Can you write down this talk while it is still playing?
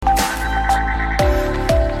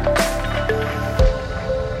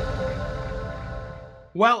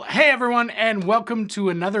Well, hey everyone, and welcome to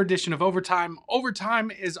another edition of Overtime.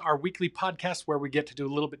 Overtime is our weekly podcast where we get to do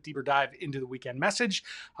a little bit deeper dive into the weekend message.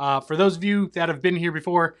 For those of you that have been here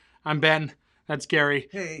before, I'm Ben. That's Gary.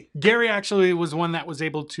 Hey. Gary actually was one that was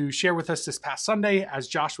able to share with us this past Sunday as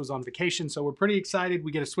Josh was on vacation, so we're pretty excited.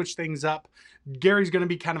 We get to switch things up. Gary's going to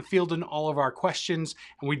be kind of fielding all of our questions,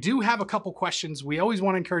 and we do have a couple questions. We always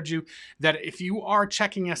want to encourage you that if you are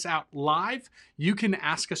checking us out live, you can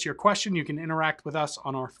ask us your question. You can interact with us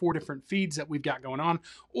on our 4 different feeds that we've got going on,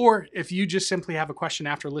 or if you just simply have a question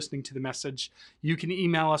after listening to the message, you can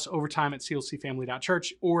email us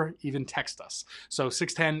overtime@clcfamily.church or even text us. So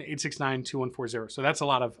 610-869-2140. So that's a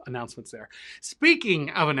lot of announcements there.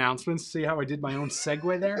 Speaking of announcements, see how I did my own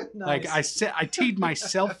segue there? Nice. Like I teed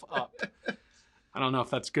myself up. I don't know if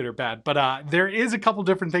that's good or bad, but there is a couple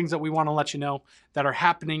different things that we want to let you know that are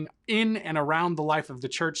happening in and around the life of the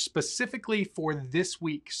church, specifically for this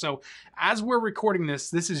week. So as we're recording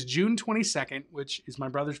this is June 22nd, which is my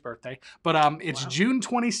brother's birthday, but it's June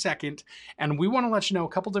 22nd, and we want to let you know a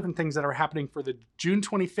couple different things that are happening for the June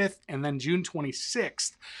 25th and then June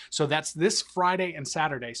 26th. So that's this Friday and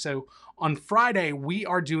Saturday. So on Friday, we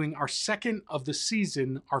are doing our second of the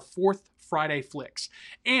season, our 4th Friday Flicks.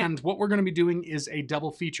 And what we're going to be doing is a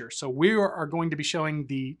double feature. So we are going to be showing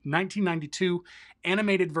the 1992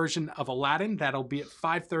 animated version of Aladdin. That'll be at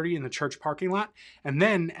 5:30 in the church parking lot. And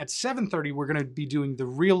then at 7:30, we're going to be doing the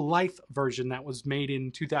real life version that was made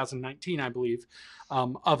in 2019, I believe,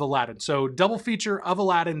 of Aladdin. So double feature of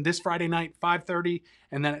Aladdin this Friday night, 5:30.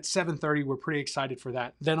 And then at 7:30, we're pretty excited for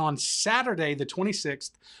that. Then on Saturday, the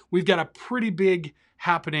 26th, we've got a pretty big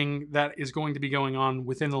happening that is going to be going on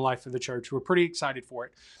within the life of the church. We're pretty excited for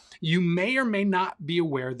it. You may or may not be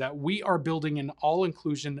aware that we are building an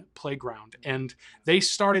all-inclusion playground, and they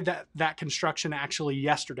started that construction actually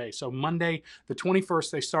yesterday. So Monday, the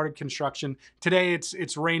 21st, they started construction. Today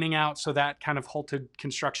it's raining out, so that kind of halted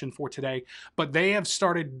construction for today. But they have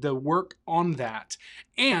started the work on that,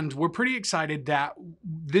 and we're pretty excited that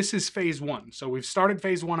this is phase 1. So we've started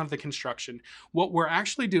phase 1 of the construction. What we're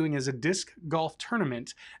actually doing is a disc golf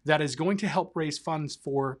tournament that is going to help raise funds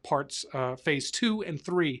for parts phase 2 and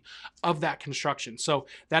 3 of that construction. So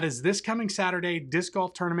that is this coming Saturday, disc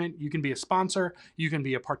golf tournament. You can be a sponsor, you can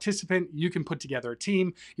be a participant, you can put together a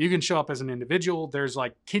team, you can show up as an individual. There's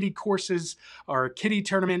like kiddie courses or a kiddie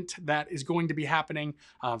tournament that is going to be happening.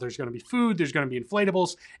 There's going to be food, there's going to be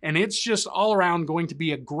inflatables, and it's just all around going to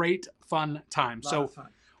be a great fun time. So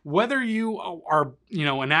whether you are,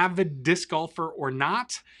 an avid disc golfer or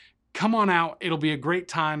not, come on out. It'll be a great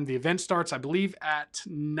time. The event starts, I believe, at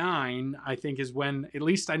 9, I think is when, at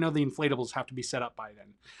least I know the inflatables have to be set up by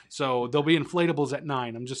then. So there'll be inflatables at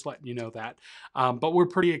 9. I'm just letting you know that. But we're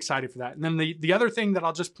pretty excited for that. And then the other thing that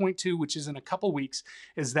I'll just point to, which is in a couple weeks,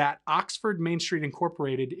 is that Oxford Main Street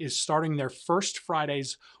Incorporated is starting their first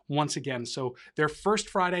Fridays once again. So their first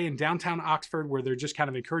Friday in downtown Oxford, where they're just kind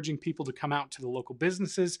of encouraging people to come out to the local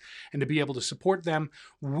businesses and to be able to support them.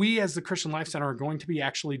 We as the Christian Life Center are going to be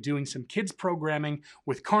actually doing some kids programming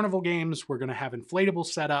with carnival games. We're going to have inflatables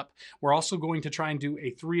set up. We're also going to try and do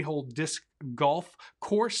a 3-hole disc golf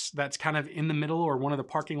course that's kind of in the middle or one of the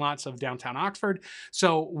parking lots of downtown Oxford.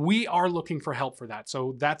 So we are looking for help for that.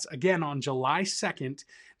 So that's again on July 2nd.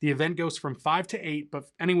 The event goes from 5 to 8, but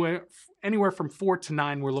anywhere from 4 to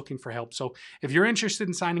 9, we're looking for help. So if you're interested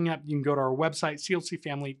in signing up, you can go to our website,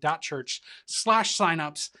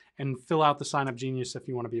 clcfamily.church/signups, and fill out the Sign Up Genius if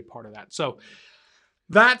you want to be a part of that. So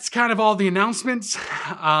that's kind of all the announcements.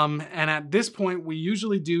 And at this point, we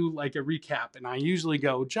usually do like a recap. And I usually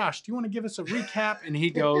go, Josh, do you want to give us a recap? And he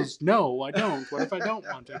goes, no, I don't. What if I don't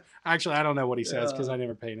want to? Actually, I don't know what he says because I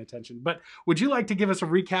never pay attention. But would you like to give us a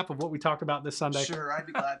recap of what we talked about this Sunday? Sure, I'd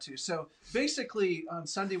be glad to. So basically on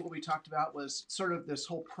Sunday, what we talked about was sort of this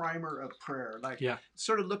whole primer of prayer.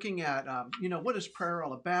 Sort of looking at, what is prayer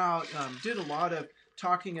all about? Did a lot of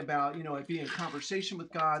talking about, it being a conversation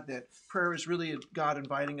with God, that prayer is really God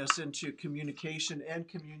inviting us into communication and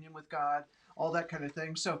communion with God, all that kind of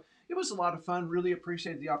thing. So it was a lot of fun. Really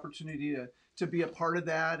appreciated the opportunity to be a part of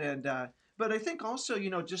that. And but I think also,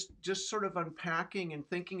 just sort of unpacking and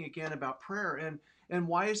thinking again about prayer and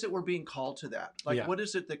why is it we're being called to that? What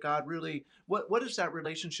is it that God really, what is that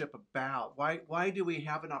relationship about? Why do we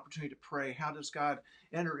have an opportunity to pray? How does God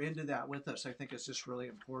enter into that with us? I think it's just really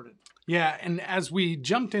important. Yeah, and as we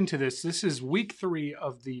jumped into this is week 3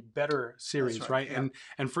 of the Better series, right? Yeah.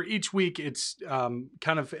 And for each week, it's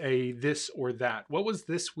kind of a this or that. What was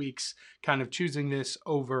this week's kind of choosing this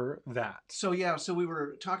over that? So we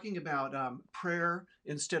were talking about prayer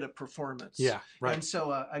instead of performance. Yeah, right. And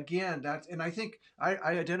so again, and I think I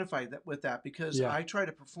identify that with that because I try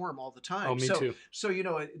to perform all the time. Oh, me too. So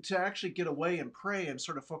to actually get away and pray and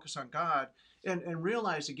sort of focus on God and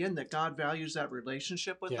realize again that God values that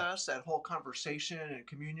relationship with us, that whole conversation and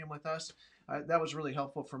communion with us. That was really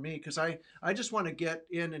helpful for me because I just want to get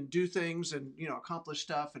in and do things and accomplish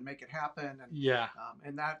stuff and make it happen.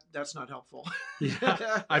 And that's not helpful.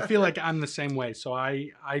 Yeah, I feel like I'm the same way. So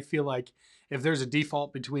I feel like if there's a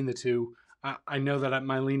default between the two, I know that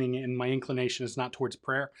my leaning and my inclination is not towards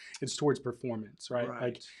prayer, it's towards performance, right?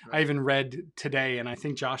 Like I even read today, and I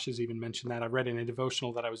think Josh has even mentioned that, I read in a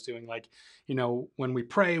devotional that I was doing, like, when we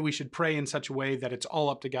pray, we should pray in such a way that it's all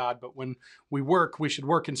up to God, but when we work, we should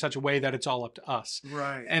work in such a way that it's all up to us.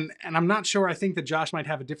 Right. And I'm not sure, I think that Josh might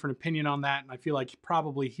have a different opinion on that, and I feel like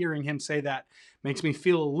probably hearing him say that makes me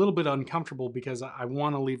feel a little bit uncomfortable because I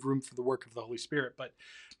want to leave room for the work of the Holy Spirit. But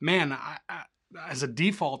man, as a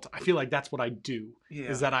default, I feel like that's what I do,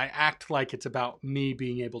 is that I act like it's about me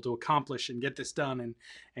being able to accomplish and get this done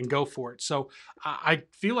and go for it. So I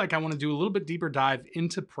feel like I want to do a little bit deeper dive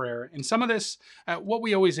into prayer. And some of this, what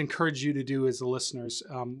we always encourage you to do as the listeners,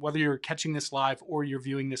 whether you're catching this live or you're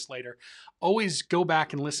viewing this later, always go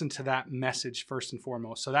back and listen to that message first and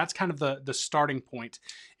foremost. So that's kind of the starting point,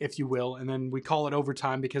 if you will. And then we call it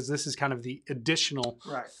overtime because this is kind of the additional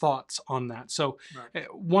thoughts on that. So I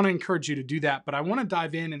want to encourage you to do that. But I want to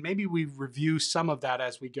dive in and maybe we review some of that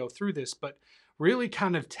as we go through this, but really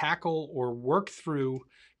kind of tackle or work through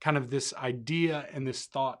kind of this idea and this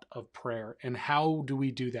thought of prayer. And how do we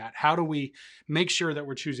do that? How do we make sure that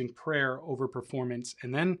we're choosing prayer over performance?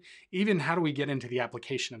 And then even how do we get into the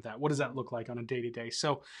application of that? What does that look like on a day-to-day?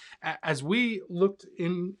 So as we looked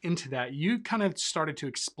into that, you kind of started to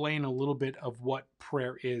explain a little bit of what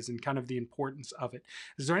prayer is and kind of the importance of it.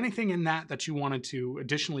 Is there anything in that you wanted to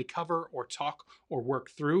additionally cover or talk or work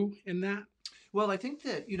through in that? Well, I think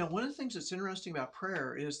that, one of the things that's interesting about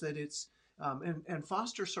prayer is that it's, and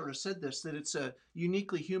Foster sort of said this, that it's a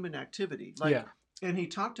uniquely human activity. And he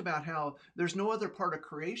talked about how there's no other part of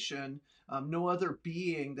creation, no other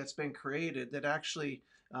being that's been created that actually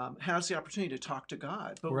has the opportunity to talk to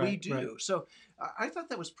God, but we do. Right. So I thought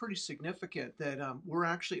that was pretty significant that we're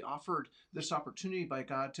actually offered this opportunity by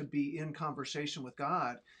God to be in conversation with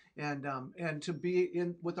God and to be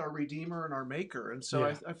in with our Redeemer and our Maker. And so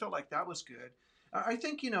I felt like that was good. I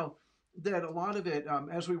think, that a lot of it,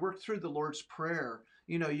 as we work through the Lord's Prayer,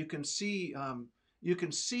 you can see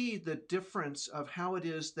the difference of how it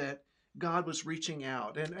is that God was reaching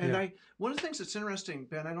out. And one of the things that's interesting,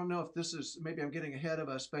 Ben, I don't know if this is, maybe I'm getting ahead of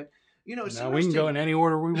us, but it's no, we can go in any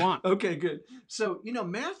order we want. Okay, good. So,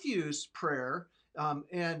 Matthew's prayer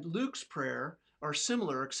and Luke's prayer are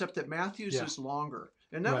similar, except that Matthew's is longer.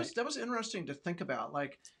 And that was interesting to think about.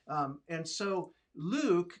 And so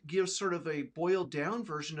Luke gives sort of a boiled down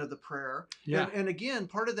version of the prayer. Yeah. And again,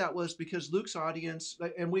 part of that was because Luke's audience,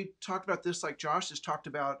 and we talked about this, like Josh has talked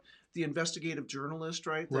about the investigative journalist,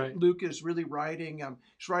 right? That Luke is really writing,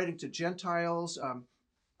 he's writing to Gentiles.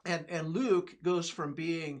 And Luke goes from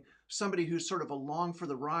being somebody who's sort of along for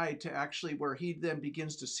the ride to actually where he then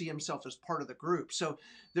begins to see himself as part of the group. So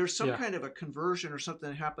there's some kind of a conversion or something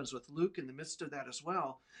that happens with Luke in the midst of that as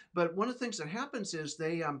well. But one of the things that happens is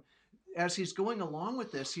they, as he's going along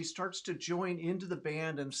with this, he starts to join into the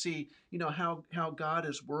band and see, how God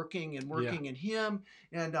is working in him.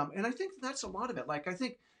 And I think that's a lot of it. Like, I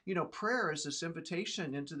think, prayer is this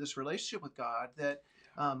invitation into this relationship with God that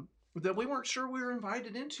we weren't sure we were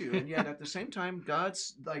invited into. And yet at the same time,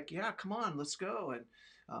 God's like, yeah, come on, let's go.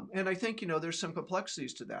 And I think, there's some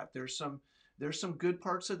complexities to that. There's some good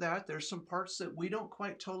parts of that. There's some parts that we don't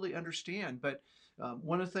quite totally understand. But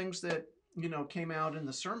one of the things that, came out in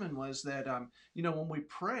the sermon was that, when we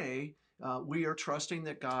pray, we are trusting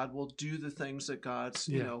that God will do the things that God's,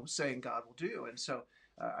 saying God will do. And so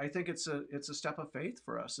I think it's a step of faith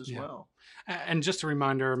for us as well. And just a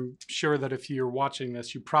reminder, I'm sure that if you're watching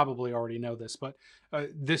this, you probably already know this, but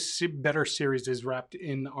this Better series is wrapped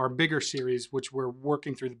in our bigger series, which we're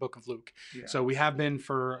working through the book of Luke. Yeah. So we have been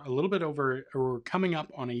for a little bit over, or coming up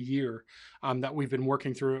on a year that we've been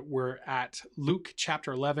working through it. We're at Luke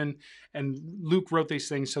chapter 11, and Luke wrote these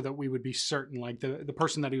things so that we would be certain, like the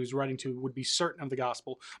person that he was writing to would be certain of the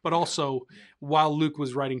gospel, but also while Luke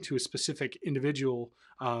was writing to a specific individual,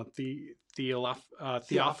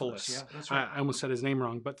 Theophilus. Yeah, that's right. I almost said his name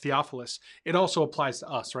wrong, but Theophilus. It also applies to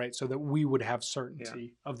us, right? So that we would have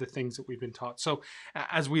certainty of the things that we've been taught. So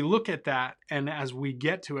as we look at that and as we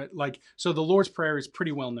get to it, like, so the Lord's Prayer is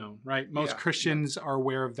pretty well known, right? Most Christians are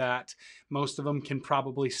aware of that. Most of them can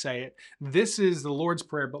probably say it. This is the Lord's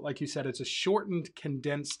Prayer, but like you said, it's a shortened,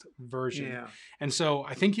 condensed version. Yeah. And so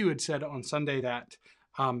I think you had said on Sunday that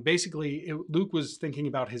basically Luke was thinking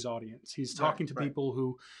about his audience. He's talking to people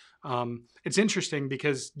who, it's interesting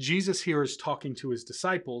because Jesus here is talking to his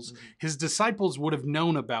disciples. Mm-hmm. His disciples would have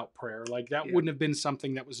known about prayer. Like that wouldn't have been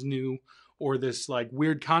something that was new or this like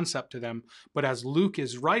weird concept to them. But as Luke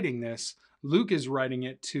is writing this, Luke is writing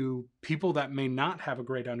it to people that may not have a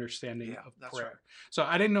great understanding of prayer. Right. So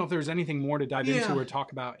I didn't know if there's anything more to dive into or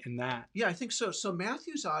talk about in that. Yeah, I think so. So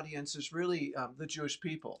Matthew's audience is really the Jewish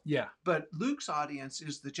people. Yeah. But Luke's audience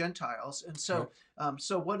is the Gentiles. And so,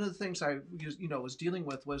 so one of the things I was dealing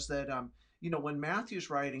with was that when Matthew's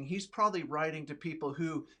writing, he's probably writing to people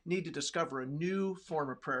who need to discover a new form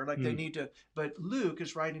of prayer, like they need to. But Luke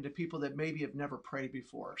is writing to people that maybe have never prayed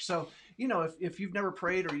before. So, if you've never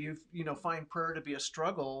prayed or you've find prayer to be a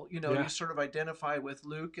struggle, you sort of identify with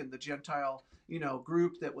Luke and the Gentile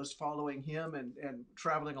group that was following him and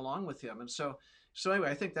traveling along with him. And so anyway,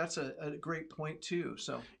 I think that's a great point too.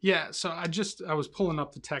 So so I was pulling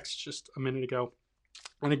up the text just a minute ago.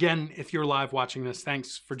 And again, if you're live watching this,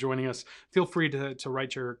 thanks for joining us. Feel free to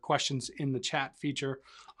write your questions in the chat feature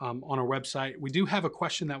on our website. We do have a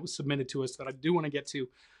question that was submitted to us that I do want to get to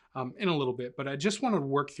in a little bit, but I just want to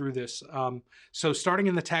work through this. So starting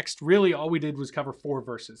in the text, really all we did was cover 4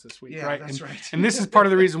 verses this week, right? That's right. And this is part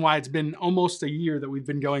of the reason why it's been almost a year that we've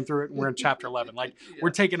been going through it, and we're in chapter 11. Like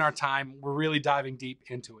we're taking our time. We're really diving deep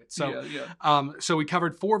into it. So, so we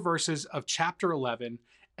covered 4 verses of chapter 11.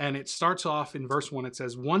 And it starts off in verse 1. It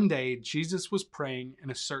says, "One day Jesus was praying in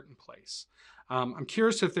a certain place." I'm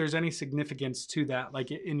curious if there's any significance to that, like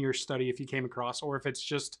in your study, if you came across, or if it's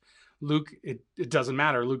just Luke. It doesn't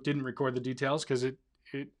matter. Luke didn't record the details because it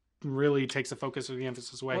really takes the focus of the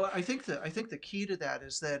emphasis away. Well, I think the key to that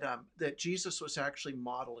is that that Jesus was actually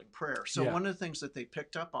modeling prayer. So one of the things that they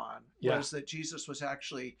picked up on was that Jesus was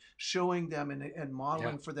actually showing them and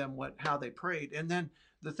modeling for them how they prayed. And then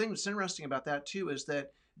the thing that's interesting about that too is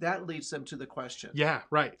that leads them to the question. Yeah,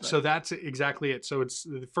 right. So that's exactly it. So it's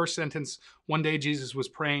the first sentence, one day Jesus was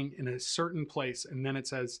praying in a certain place. And then it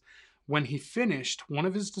says, when he finished, one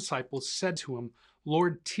of his disciples said to him,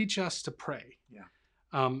 "Lord, teach us to pray."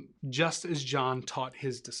 Yeah. Just as John taught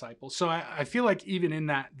his disciples. So I feel like even in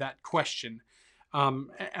that question, and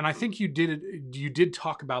I think you did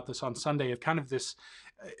talk about this on Sunday of kind of this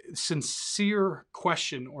sincere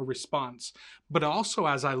question or response. But also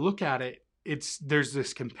as I look at it, there's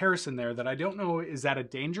this comparison there that I don't know, is that a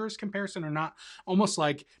dangerous comparison or not? Almost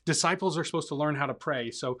like disciples are supposed to learn how to pray.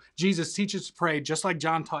 So Jesus teaches to pray just like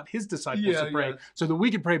John taught his disciples to pray so that we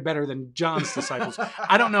can pray better than John's disciples.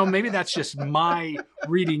 I don't know. Maybe that's just my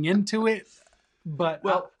reading into it. But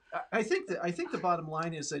I think the bottom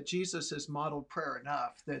line is that Jesus has modeled prayer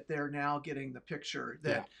enough that they're now getting the picture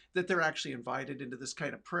that they're actually invited into this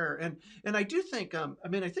kind of prayer. And I do think,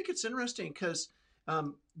 I think it's interesting because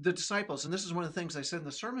the disciples, and this is one of the things I said in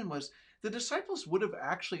the sermon, was the disciples would have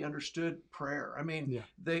actually understood prayer. I mean,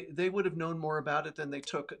 they would have known more about it than they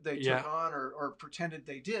took on or pretended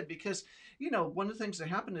they did, because, one of the things that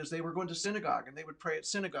happened is they were going to synagogue and they would pray at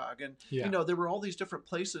synagogue. And, there were all these different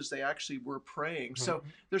places they actually were praying. Mm-hmm. So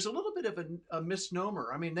there's a little bit of a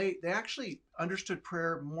misnomer. I mean, they actually understood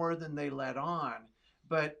prayer more than they let on,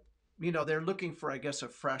 but, they're looking for, I guess, a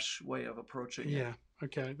fresh way of approaching it. Yeah.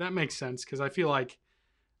 Okay. That makes sense. Because I feel like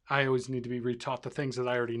I always need to be retaught the things that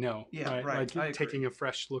I already know. Yeah, right. Like taking a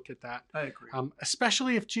fresh look at that. I agree.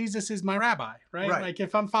 Especially if Jesus is my rabbi, right? Like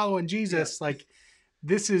if I'm following Jesus, like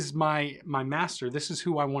this is my master. This is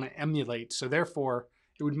who I want to emulate. So therefore,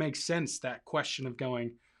 it would make sense, that question of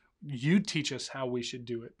going, you teach us how we should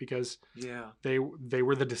do it, because they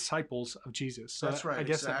were the disciples of Jesus. So that's right. I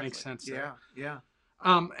guess that makes sense. Yeah.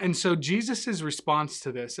 And so Jesus's response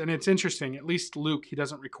to this, and it's interesting, at least Luke, he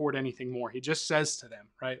doesn't record anything more. He just says to them,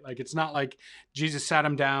 right? Like, it's not like Jesus sat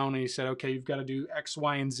him down and he said, okay, you've got to do X,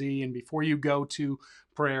 Y, and Z. And before you go to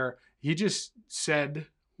prayer, he just said,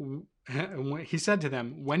 he said to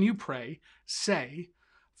them, when you pray, say,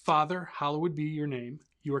 Father, hallowed be your name,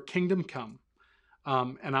 your kingdom come.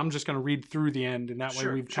 And I'm just going to read through the end, and that way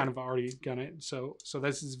we've kind of already done it. So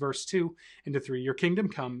this is verse 2 into 3. Your kingdom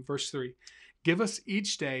come, verse 3. Give us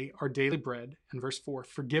each day our daily bread. And verse 4,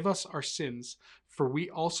 forgive us our sins, for we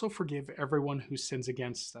also forgive everyone who sins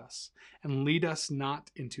against us. And lead us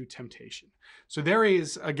not into temptation. So there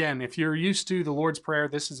is, again, if you're used to the Lord's Prayer,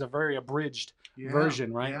 this is a very abridged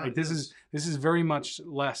version, right? Yeah, like this is very much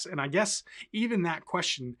less. And I guess even that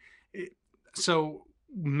question, so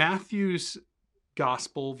Matthew's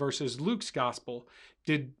gospel versus Luke's gospel,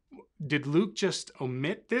 did Luke just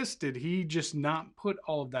omit this? Did he just not put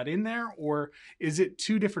all of that in there? Or is it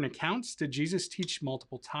two different accounts? Did Jesus teach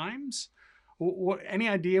multiple times? Any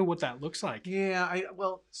idea what that looks like? Yeah,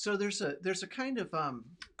 so there's a kind of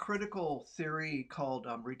critical theory called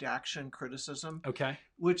redaction criticism. Okay.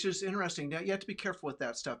 Which is interesting. Now you have to be careful with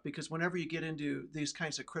that stuff, because whenever you get into these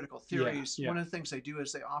kinds of critical theories, one of the things they do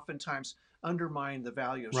is they oftentimes undermine the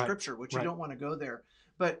value of Scripture, which you don't want to go there.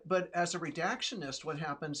 But as a redactionist, what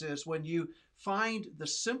happens is when you find the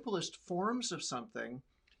simplest forms of something,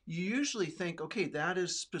 you usually think, okay, that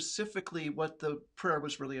is specifically what the prayer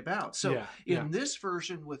was really about. So in this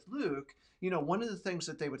version with Luke, one of the things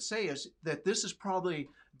that they would say is that this is probably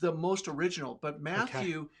the most original, but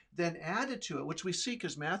Matthew then added to it, which we see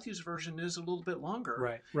because Matthew's version is a little bit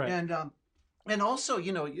longer. Right. And also,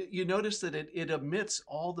 you notice that it omits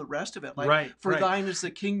all the rest of it. Like, for thine is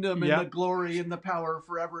the kingdom and the glory and the power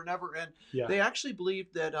forever and ever. And they actually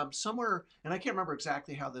believe that somewhere, and I can't remember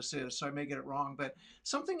exactly how this is, so I may get it wrong, but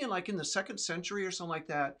something in the 2nd century or something like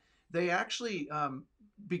that, they actually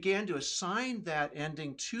began to assign that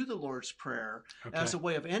ending to the Lord's Prayer as a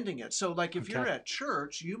way of ending it. So like if you're at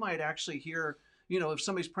church, you might actually hear, if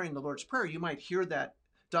somebody's praying the Lord's Prayer, you might hear that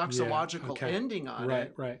doxological ending on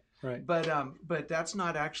it. Right. But that's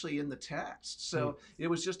not actually in the text. So it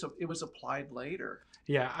was applied later.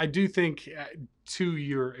 Yeah, I do think, to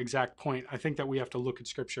your exact point, I think that we have to look at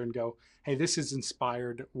Scripture and go, hey, this is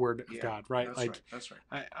inspired word of God, right? That's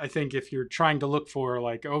right. I think if you're trying to look for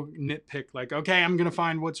nitpick, okay, I'm going to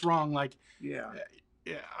find what's wrong. I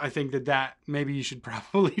think that maybe you should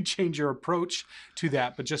probably change your approach to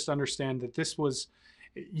that, but just understand that this was,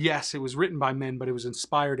 yes, it was written by men, but it was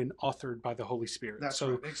inspired and authored by the Holy Spirit. That's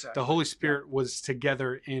right, exactly. The Holy Spirit was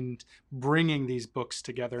together in bringing these books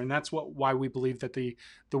together, and that's why we believe that the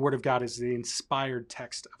Word of God is the inspired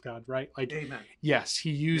text of God, right? Amen. Yes, He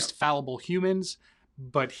used fallible humans,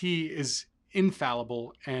 but He is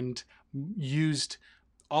infallible and used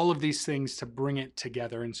all of these things to bring it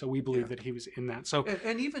together, and so we believe that He was in that. So,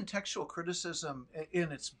 and even textual criticism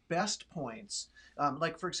in its best points,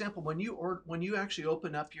 like for example, when you actually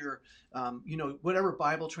open up your, whatever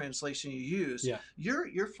Bible translation you use,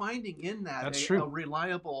 you're finding in that a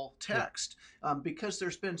reliable text, because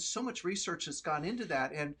there's been so much research that's gone into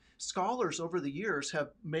that, and scholars over the years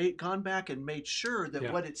have gone back and made sure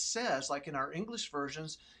that what it says, like in our English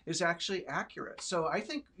versions, is actually accurate. So I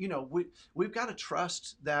think we've got to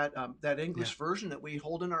trust that that English version that we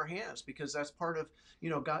hold in our hands, because that's part of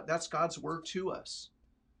God. That's God's word to us.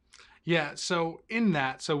 Yeah, so in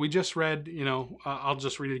that, we just read, I'll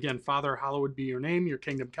just read it again. Father, hallowed be your name, your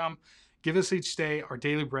kingdom come. Give us each day our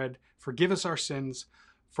daily bread. Forgive us our sins,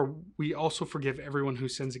 for we also forgive everyone who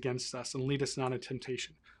sins against us, and lead us not into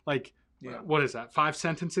temptation. What is that? 5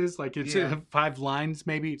 sentences? It's 5 lines,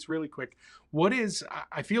 maybe. It's really quick.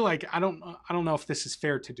 I feel like, I don't know if this is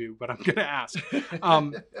fair to do, but I'm going to ask.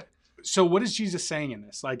 So what is Jesus saying in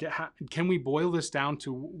this? Can we boil this down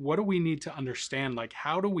to what do we need to understand?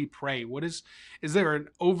 How do we pray? Is there an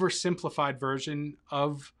oversimplified version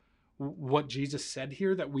of what Jesus said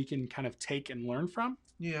here that we can kind of take and learn from?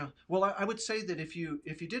 Yeah. Well, I would say that if you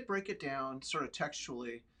did break it down sort of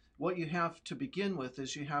textually, what you have to begin with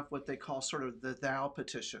is you have what they call sort of the thou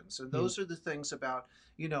petitions. And those are the things about,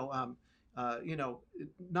 not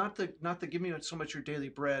the give me so much your daily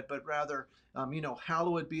bread, but rather,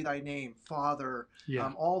 hallowed be thy name, Father.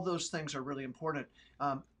 All those things are really important.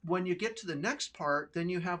 When you get to the next part, then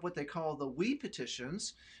you have what they call the we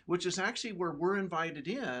petitions, which is actually where we're invited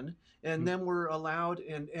in, and then we're allowed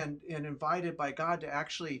and invited by God to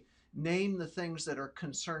actually name the things that are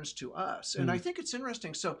concerns to us. And I think it's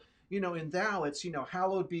interesting. So, in thou, it's,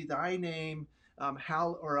 hallowed be thy name,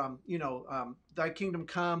 thy kingdom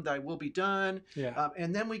come, thy will be done.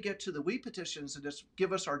 And then we get to the we petitions, and it's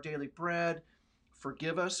give us our daily bread,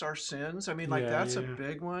 forgive us our sins. I mean, that's a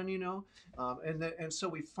big one, and so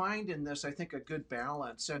we find in this, I think, a good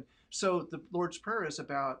balance. And so the Lord's Prayer is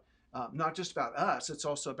about not just about us, it's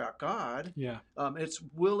also about God. It's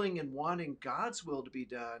willing and wanting God's will to be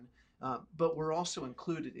done. But we're also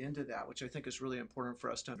included into that, which I think is really important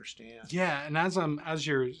for us to understand. Yeah, and as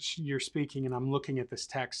you're speaking and I'm looking at this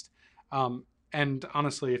text, And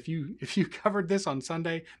honestly, if you covered this on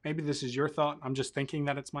Sunday, maybe this is your thought. I'm just thinking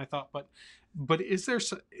that it's my thought, but is there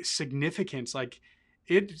significance? Like,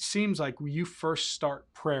 it seems like you first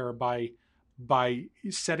start prayer by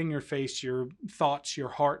setting your face, your thoughts, your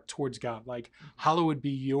heart towards God. Like, hallowed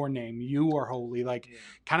be your name. You are holy. Like,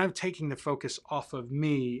 kind of taking the focus off of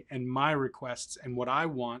me and my requests and what I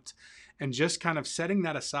want, and just kind of setting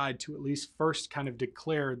that aside to at least first kind of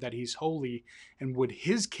declare that he's holy and would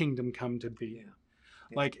his kingdom come to be.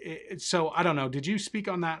 Like, so I don't know. Did you speak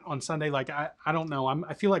on that on Sunday? Like, I don't know.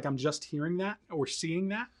 I feel like I'm just hearing that or seeing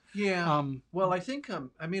that. Yeah. Well, I think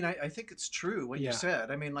I mean I think it's true what you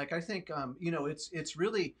said. I mean, like, I think you know, it's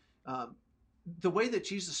really the way that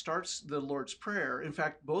Jesus starts the Lord's Prayer. In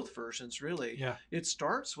fact, both versions really. It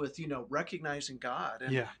starts with, you know, recognizing God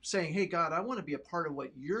and saying, "Hey, God, I want to be a part of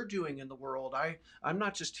what you're doing in the world. I'm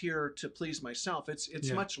not just here to please myself."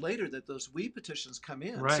 It's much later that those we petitions come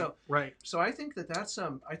in. So I think that's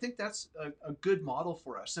a good model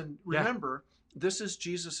for us. And remember, this is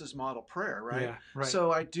Jesus's model prayer, right?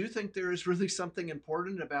 So I do think there is really something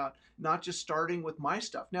important about not just starting with my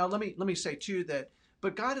stuff. Now, let me say too that,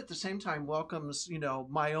 but God at the same time welcomes, you know,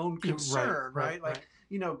 my own concern, right? Like,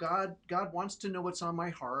 you know, God wants to know what's on my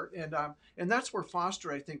heart, and that's where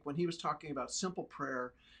Foster, I think, when he was talking about simple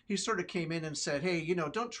prayer, he sort of came in and said, hey, you know,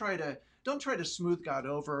 don't try to smooth God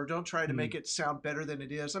over, or don't try to make it sound better than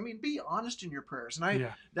it is. I mean, be honest in your prayers, and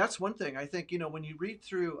that's one thing I think, you know, when you read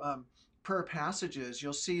through prayer passages,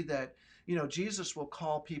 you'll see that, you know, Jesus will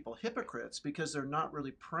call people hypocrites because they're not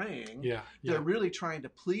really praying. They're really trying to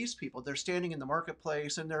please people. They're standing in the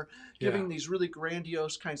marketplace and they're giving these really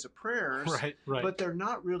grandiose kinds of prayers, but they're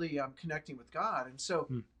not really connecting with God. And so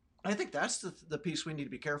I think that's the piece we need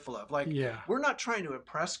to be careful of. Like, we're not trying to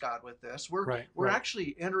impress God with this. We're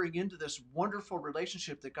actually entering into this wonderful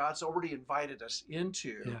relationship that God's already invited us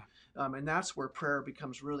into. And that's where prayer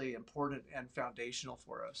becomes really important and foundational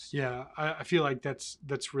for us. I feel like that's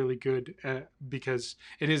really good because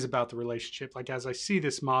it is about the relationship. Like, as I see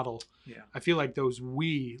this model, I feel like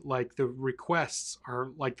like the requests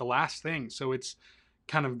are like the last thing. So it's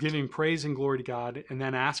kind of giving praise and glory to God and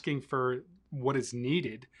then asking for what is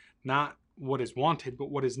needed, not what is wanted,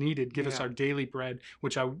 but what is needed. Give us our daily bread,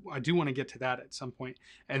 which I do want to get to that at some point.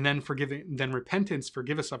 And then repentance,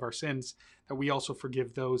 forgive us of our sins, that we also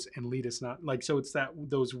forgive those, and lead us not. Like, so it's that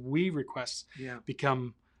those we requests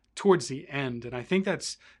become towards the end. And I think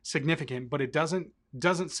that's significant, but it doesn't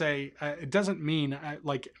say, it doesn't mean,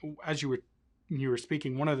 like, as you were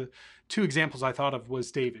speaking, one of the two examples I thought of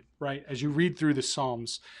was David, right? As you read through the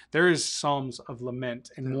Psalms, there is Psalms of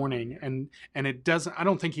lament and mourning, and it doesn't, I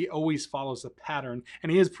don't think he always follows the pattern,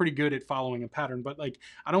 and he is pretty good at following a pattern, but like,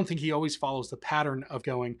 I don't think he always follows the pattern of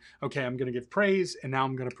going, okay, I'm going to give praise, and now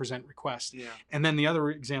I'm going to present requests. And then the other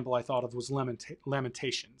example I thought of was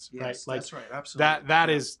Lamentations, right? Like, that's right, absolutely. That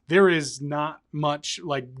is, there is not much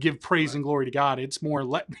like give praise and glory to God. It's more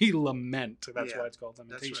let me lament. That's why it's called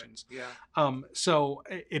Lamentations. So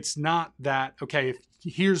it's not that, okay,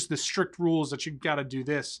 here's the strict rules that you've got to do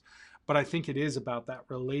this, but I think it is about that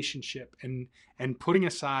relationship and putting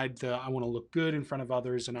aside the I want to look good in front of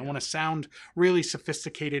others and I want to sound really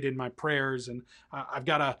sophisticated in my prayers, and I've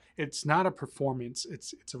got to, it's not a performance,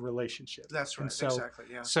 it's a relationship. That's right. So, exactly.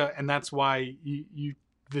 So, and that's why you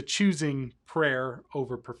the choosing prayer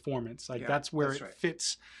over performance, like that's where it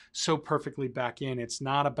fits so perfectly back in. It's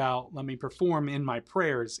not about let me perform in my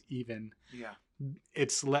prayers even.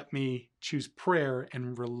 It's let me choose prayer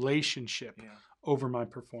and relationship over my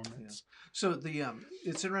performance. So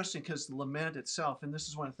it's interesting because lament itself, and this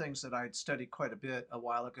is one of the things that I'd studied quite a bit a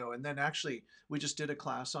while ago, and then actually we just did a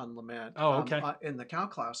class on lament in the Cal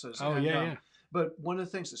classes. But one of the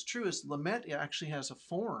things that's true is lament actually has a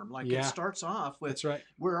form. Like, it starts off with,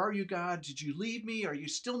 where are you, God? Did you leave me? Are you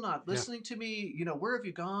still not listening to me? You know, where have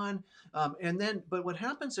you gone? And then, but what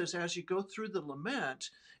happens is as you go through the lament,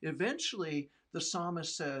 eventually the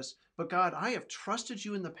psalmist says, but God, I have trusted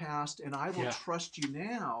you in the past and I will trust you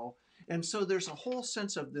now. And so there's a whole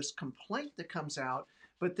sense of this complaint that comes out,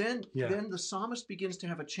 but then the psalmist begins to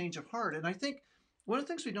have a change of heart. And I think one of the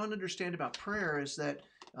things we don't understand about prayer is that,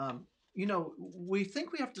 you know, we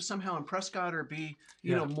think we have to somehow impress God or be,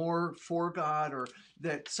 you know, more for God, or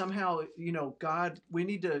that somehow, you know, God, we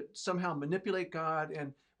need to somehow manipulate God.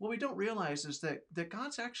 And what we don't realize is that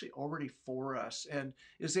God's actually already for us and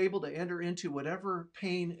is able to enter into whatever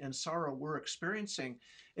pain and sorrow we're experiencing.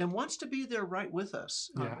 and wants to be there right with us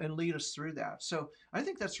and lead us through that. So I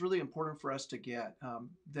think that's really important for us to get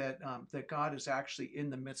that God is actually in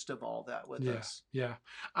the midst of all that with us. Yeah.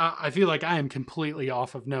 I feel like I am completely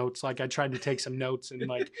off of notes. Like I tried to take some notes and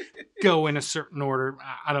like go in a certain order.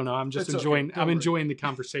 I don't know. I'm just enjoying. Okay. I'm enjoying the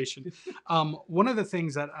conversation. One of the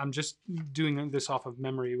things that I'm just doing this off of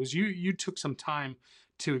memory was you took some time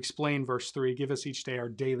to explain verse 3, give us each day our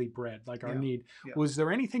daily bread, like our need. Yeah. Was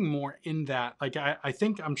there anything more in that? Like, I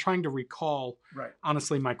think I'm trying to recall,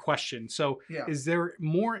 honestly, my question. So is there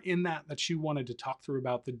more in that you wanted to talk through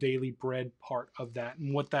about the daily bread part of that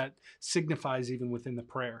and what that signifies even within the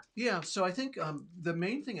prayer? Yeah. So I think the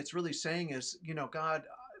main thing it's really saying is, God,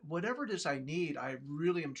 whatever it is I need, I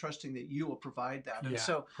really am trusting that you will provide that. And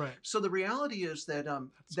so the reality is that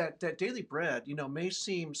that daily bread, may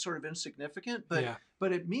seem sort of insignificant,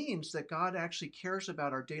 but it means that God actually cares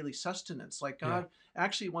about our daily sustenance. Like God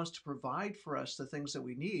actually wants to provide for us the things that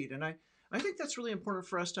we need. And I think that's really important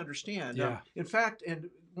for us to understand. In fact, and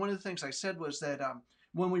one of the things I said was that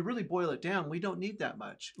when we really boil it down, we don't need that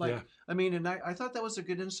much. And I thought that was a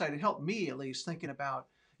good insight. It helped me at least thinking about,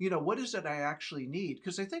 what is it I actually need?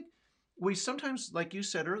 Because I think we sometimes, like you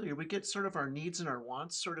said earlier, we get sort of our needs and our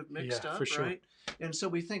wants sort of mixed up, right? And so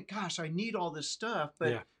we think, gosh, I need all this stuff,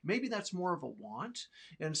 but maybe that's more of a want.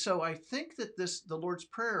 And so I think that the Lord's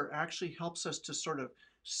Prayer actually helps us to sort of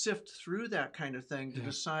sift through that kind of thing to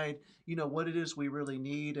decide, what it is we really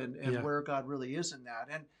need and where God really is in that.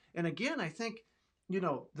 And again, I think,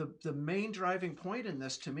 the main driving point in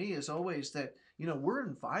this to me is always that, we're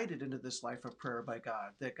invited into this life of prayer by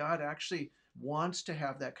God, that God actually wants to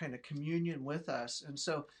have that kind of communion with us. And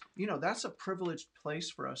so, that's a privileged place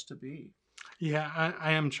for us to be. Yeah,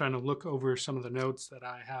 I am trying to look over some of the notes that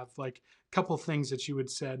I have. Like a couple of things that you had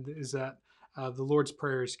said is that the Lord's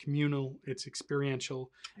Prayer is communal, it's experiential,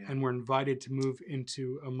 and we're invited to move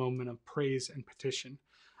into a moment of praise and petition.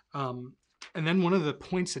 And then one of the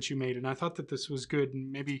points that you made, and I thought that this was good,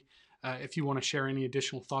 and maybe if you want to share any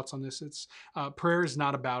additional thoughts on this, it's prayer is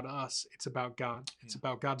not about us, it's about God. It's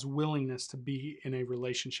about God's willingness to be in a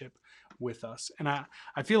relationship with us. And I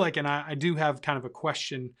feel like, and I do have kind of a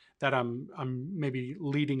question that I'm maybe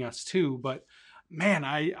leading us to, but man,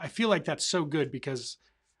 I feel like that's so good because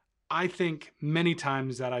I think many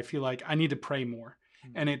times that I feel like I need to pray more.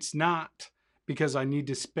 And it's not because I need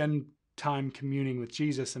to spend time communing with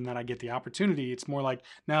Jesus and that I get the opportunity. It's more like,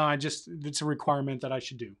 no, it's a requirement that I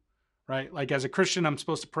should do, right? Like as a Christian, I'm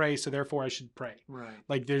supposed to pray, so therefore I should pray. Right.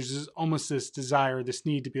 Like there's almost this desire, this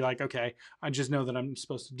need to be like, okay, I just know that I'm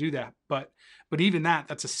supposed to do that. But even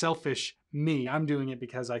that's a selfish me. I'm doing it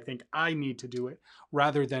because I think I need to do it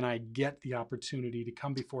rather than I get the opportunity to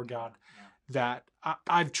come before God that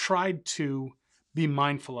I've tried to be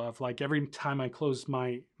mindful of. Like every time I close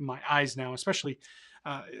my eyes now, especially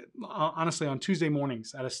honestly on Tuesday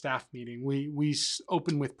mornings at a staff meeting, we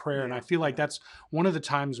open with prayer, and I feel like that's one of the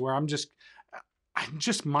times where I'm just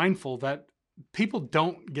mindful that people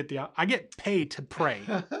don't get I get paid to pray,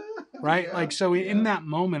 right? Like so in that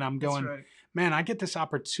moment I'm going, man, I get this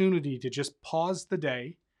opportunity to just pause the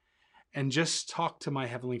day and just talk to my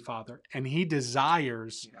Heavenly Father, and He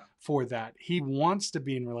desires for that. He wants to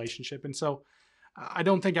be in relationship, and so I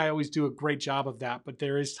don't think I always do a great job of that, but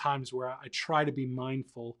there is times where I try to be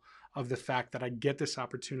mindful of the fact that I get this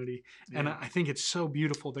opportunity. And I think it's so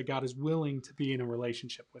beautiful that God is willing to be in a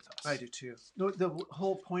relationship with us. I do too. The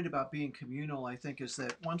whole point about being communal, I think, is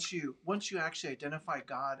that once you actually identify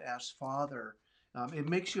God as Father, it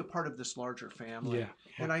makes you a part of this larger family.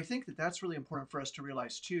 And I think that that's really important for us to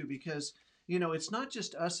realize too, because it's not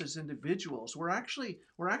just us as individuals. We're actually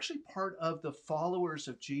part of the followers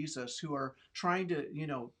of Jesus who are trying to,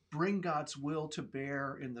 bring God's will to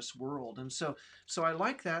bear in this world. And so I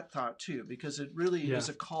like that thought too, because it really is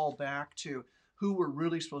a call back to who we're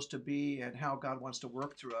really supposed to be and how God wants to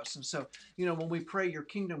work through us. And so, when we pray, your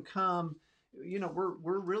kingdom come,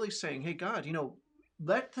 we're really saying, hey, God,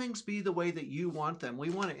 let things be the way that you want them. We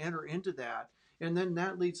want to enter into that. And then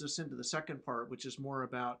that leads us into the second part, which is more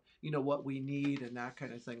about, what we need and that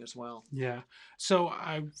kind of thing as well. Yeah. So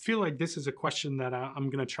I feel like this is a question that I'm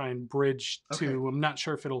going to try and bridge to. Okay. I'm not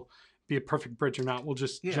sure if it'll be a perfect bridge or not. We'll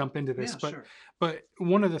just jump into this. But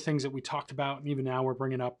one of the things that we talked about, and even now we're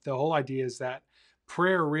bringing up, the whole idea is that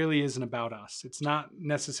prayer really isn't about us. It's not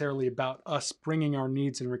necessarily about us bringing our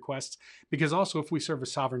needs and requests, because also if we serve a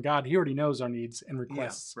sovereign God, He already knows our needs and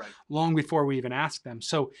requests long before we even ask them.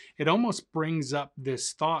 So it almost brings up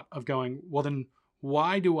this thought of going, well, then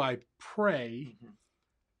why do I pray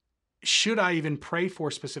should I even pray for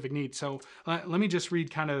specific needs? So let me just read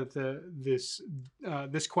kind of this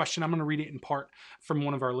question. I'm going to read it in part from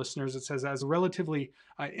one of our listeners. It says, as a relatively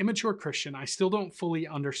immature Christian, I still don't fully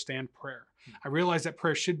understand prayer. I realize that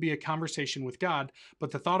prayer should be a conversation with God, but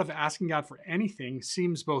the thought of asking God for anything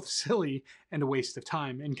seems both silly and a waste of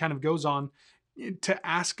time, and kind of goes on to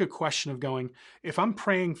ask a question of going, if I'm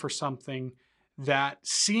praying for something that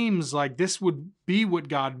seems like this would be what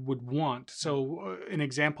God would want. So an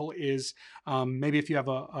example is maybe if you have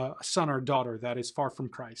a son or a daughter that is far from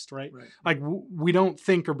Christ, right? Like we don't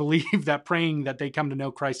think or believe that praying that they come to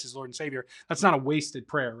know Christ as Lord and Savior, that's not a wasted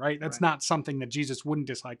prayer, right? That's not something that Jesus wouldn't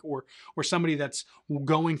dislike. Or somebody that's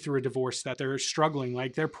going through a divorce that they're struggling,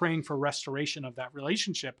 like they're praying for restoration of that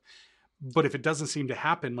relationship. But if it doesn't seem to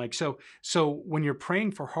happen, like so when you're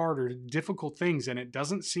praying for hard or difficult things and it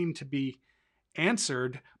doesn't seem to be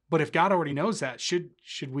answered, but if God already knows that, should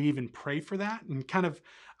we even pray for that? And kind of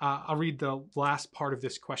I'll read the last part of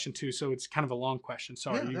this question too, so it's kind of a long question.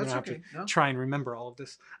 Sorry, you're gonna have to try and remember all of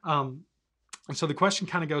this. And so the question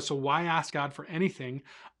kind of goes, so why ask God for anything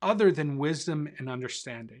other than wisdom and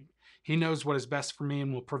understanding? He knows what is best for me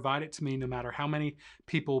and will provide it to me no matter how many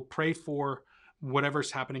people pray for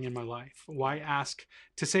whatever's happening in my life. Why ask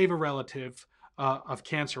to save a relative of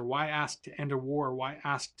cancer? Why ask to end a war? Why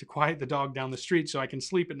ask to quiet the dog down the street so I can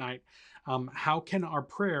sleep at night? How can our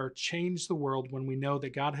prayer change the world when we know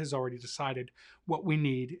that God has already decided what we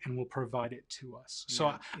need and will provide it to us?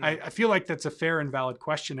 So I feel like that's a fair and valid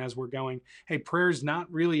question as we're going, hey, prayer is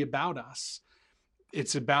not really about us.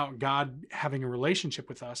 It's about God having a relationship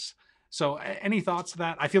with us. So any thoughts to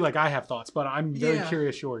that? I feel like I have thoughts, but I'm very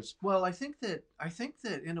curious yours. Well, I think that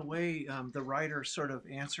in a way the writer sort of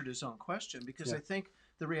answered his own question, because I think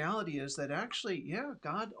the reality is that actually,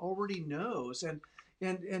 God already knows, and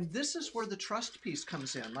this is where the trust piece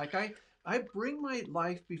comes in. Like I bring my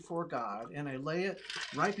life before God and I lay it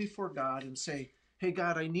right before God and say, hey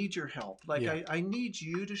God, I need your help. Like I need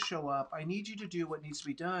you to show up. I need you to do what needs to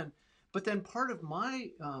be done. But then part of my,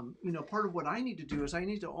 part of what I need to do is I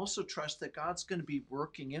need to also trust that God's going to be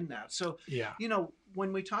working in that. So,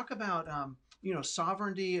 when we talk about,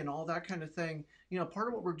 sovereignty and all that kind of thing, part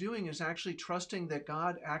of what we're doing is actually trusting that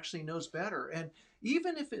God actually knows better. And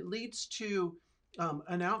even if it leads to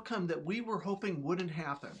an outcome that we were hoping wouldn't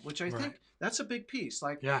happen, which I think that's a big piece.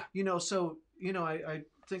 Like, I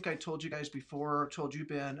think I told you guys before, told you,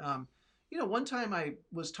 Ben, one time I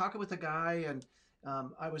was talking with a guy and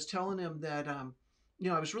I was telling him that,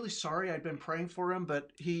 I was really sorry. I'd been praying for him,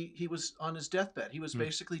 but he was on his deathbed. He was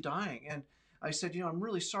basically dying. And I said, I'm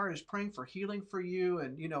really sorry. I was praying for healing for you.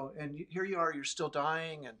 And, and here you are, you're still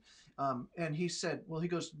dying. And he said, well, he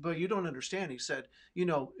goes, but you don't understand. He said,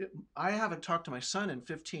 I haven't talked to my son in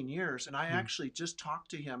 15 years. And I actually just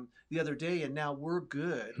talked to him the other day and now we're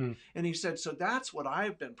good. And he said, so that's what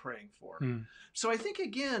I've been praying for. So I think,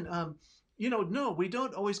 again, no, we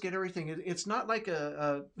don't always get everything. It's not like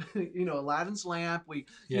a Aladdin's lamp. We,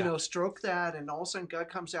 stroke that and all of a sudden God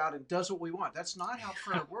comes out and does what we want. That's not how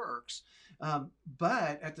prayer works.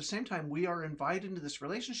 But at the same time, we are invited into this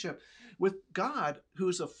relationship with God,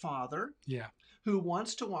 who's a father, who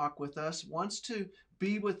wants to walk with us, wants to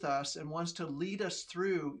be with us, and wants to lead us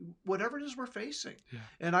through whatever it is we're facing.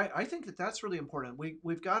 And I think that that's really important.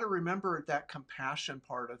 We've got to remember that compassion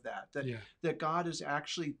part of that God is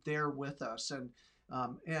actually there with us,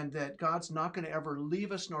 and that God's not going to ever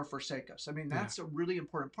leave us nor forsake us. I mean, that's a really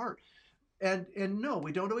important part. And no,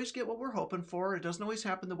 we don't always get what we're hoping for. It doesn't always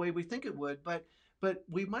happen the way we think it would, but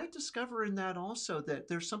we might discover in that also that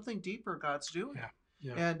there's something deeper God's doing.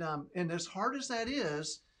 And as hard as that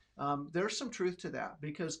is, there's some truth to that,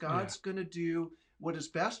 because God's going to do what is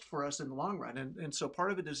best for us in the long run. And so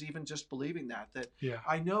part of it is even just believing that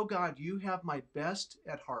I know, God, you have my best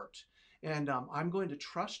at heart, and I'm going to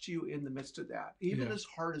trust you in the midst of that, even as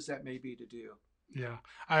hard as that may be to do. Yeah,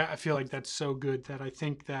 I feel like that's so good, that I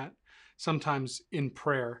think that sometimes in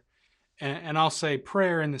prayer, and I'll say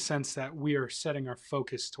prayer in the sense that we are setting our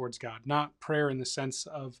focus towards God, not prayer in the sense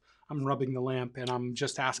of I'm rubbing the lamp and I'm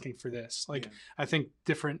just asking for this. I think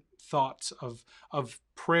different thoughts of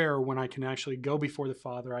prayer, when I can actually go before the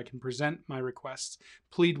Father, I can present my requests,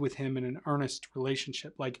 plead with him in an earnest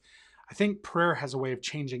relationship. I think prayer has a way of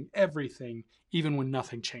changing everything, even when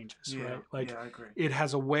nothing changes, right? I agree. It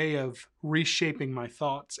has a way of reshaping my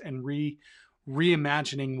thoughts and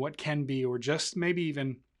reimagining what can be, or just maybe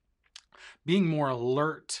even being more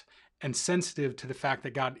alert and sensitive to the fact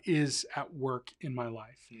that God is at work in my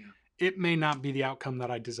life. It may not be the outcome that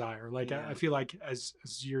I desire. I feel like as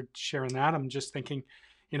you're sharing that, I'm just thinking,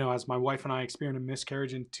 as my wife and I experienced a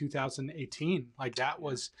miscarriage in 2018, that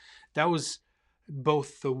was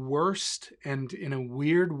both the worst and in a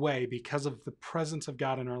weird way, because of the presence of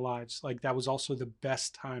God in our lives, like that was also the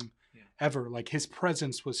best time ever. Like his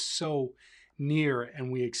presence was so near,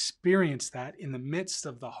 and we experienced that in the midst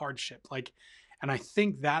of the hardship. Like, and I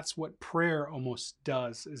think that's what prayer almost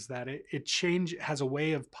does, is that it has a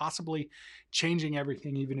way of possibly changing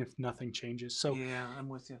everything, even if nothing changes. So yeah, I'm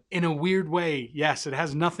with you. In a weird way, yes, it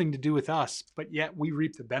has nothing to do with us, but yet we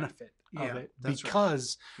reap the benefit of it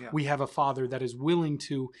because we have a Father that is willing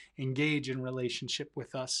to engage in relationship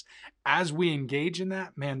with us. As we engage in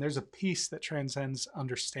that, man, there's a peace that transcends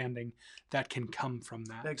understanding that can come from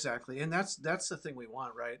that. Exactly. And that's the thing we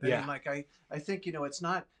want, right? I mean, like I think, it's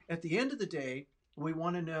not, at the end of the day, we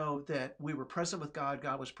want to know that we were present with God,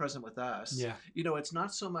 God was present with us. Yeah. It's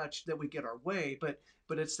not so much that we get our way, but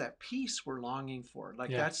it's that peace we're longing for.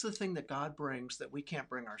 Like that's the thing that God brings that we can't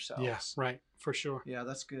bring ourselves. Yes, right, for sure. Yeah,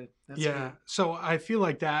 that's good. That's good. So I feel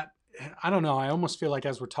like that, I don't know, I almost feel like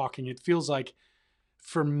as we're talking, it feels like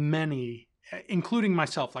for many, including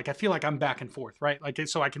myself, like I feel like I'm back and forth, right? Like,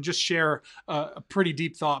 so I can just share a pretty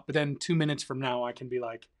deep thought, but then 2 minutes from now I can be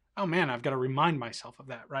like, oh man, I've got to remind myself of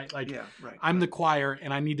that, right? Like I'm the choir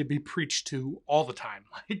and I need to be preached to all the time,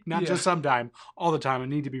 like not just sometime, all the time. I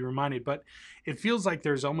need to be reminded. But it feels like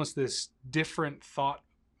there's almost this different thought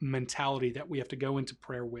mentality that we have to go into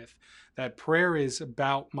prayer with, that prayer is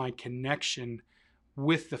about my connection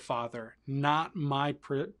with the Father, not my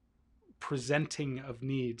presenting of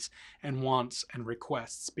needs and wants and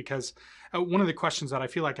requests. Because one of the questions that I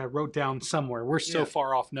feel like I wrote down somewhere, we're so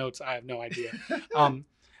far off notes, I have no idea.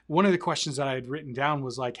 One of the questions that I had written down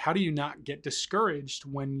was like, how do you not get discouraged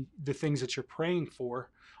when the things that you're praying for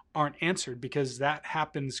aren't answered? Because that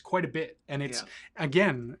happens quite a bit. And it's,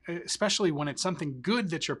 again, especially when it's something good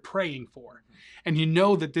that you're praying for, and you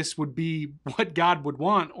know that this would be what God would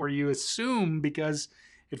want, or you assume because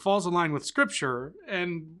it falls in line with Scripture,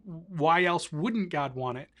 and why else wouldn't God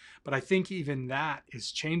want it? But I think even that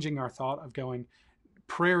is changing our thought of going,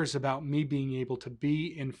 prayer is about me being able to be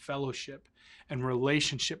in fellowship and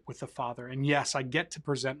relationship with the Father. And yes, I get to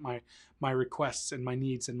present my requests and my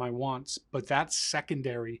needs and my wants, but that's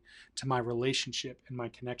secondary to my relationship and my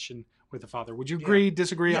connection with the Father. Would you agree,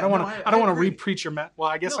 disagree? I don't want to re-preach your well,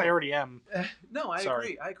 I guess I already am. No, I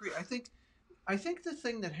agree. I think the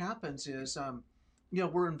thing that happens is,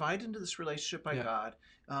 we're invited into this relationship by God.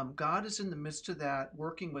 God is in the midst of that,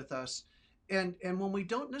 working with us. And when we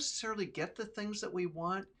don't necessarily get the things that we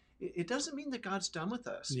want, it doesn't mean that God's done with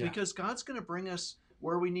us, because God's going to bring us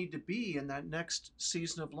where we need to be in that next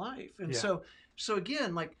season of life. And so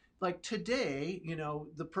again, like today,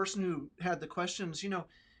 the person who had the questions,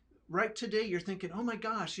 right today, you're thinking, oh my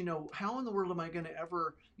gosh, how in the world am I going to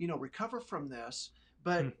ever, recover from this?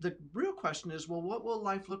 But the real question is, well, what will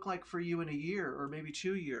life look like for you in a year or maybe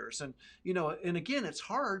 2 years? And, and again, it's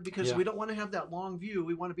hard because we don't want to have that long view.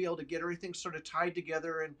 We want to be able to get everything sort of tied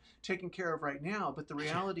together and taken care of right now. But the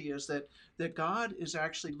reality is that God is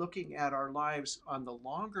actually looking at our lives on the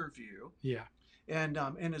longer view. Yeah. And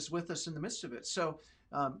is with us in the midst of it. So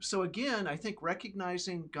again, I think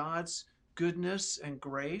recognizing God's goodness and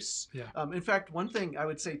grace. Yeah. In fact, one thing I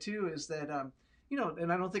would say too is that,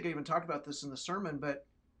 and I don't think I even talked about this in the sermon, but,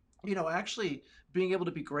 actually being able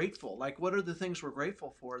to be grateful. Like, what are the things we're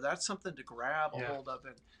grateful for? That's something to grab a hold of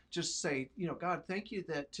and just say, God, thank you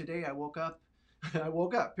that today I woke up. I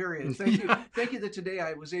woke up, period. Thank you. Thank you that today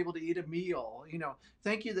I was able to eat a meal.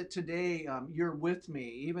 Thank you that today you're with me.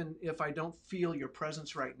 Even if I don't feel your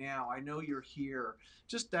presence right now, I know you're here.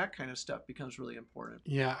 Just that kind of stuff becomes really important.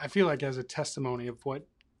 Yeah, I feel like as a testimony of what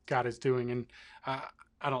God is doing, and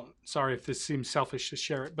sorry if this seems selfish to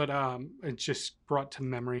share it, but it just brought to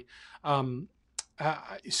memory.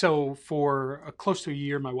 So for close to a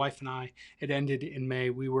year, my wife and I, it ended in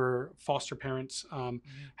May. We were foster parents,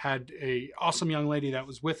 had a awesome young lady that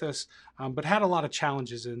was with us, but had a lot of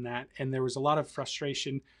challenges in that. And there was a lot of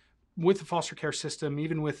frustration with the foster care system,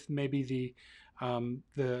 even with maybe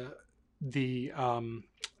what's the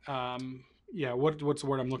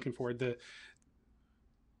word I'm looking for?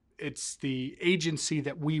 It's the agency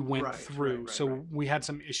that we went through. So we had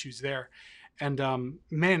some issues there. And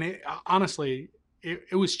man, honestly,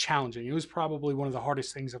 it was challenging. It was probably one of the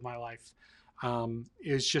hardest things of my life.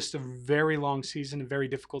 It was just a very long season, a very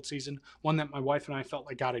difficult season, one that my wife and I felt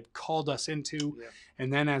like God had called us into. Yeah.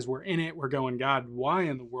 And then as we're in it, we're going, God, why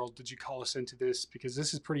in the world did you call us into this? Because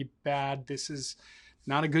this is pretty bad. This is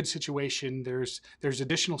not a good situation. There's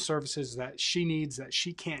additional services that she needs that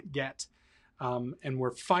she can't get. And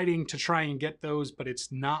we're fighting to try and get those, but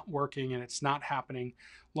it's not working and it's not happening.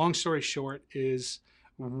 Long story short is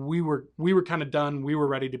we were kind of done. We were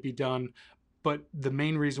ready to be done. But the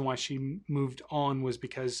main reason why she moved on was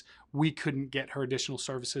because we couldn't get her additional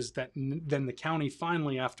services that then the county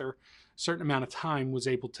finally, after a certain amount of time, was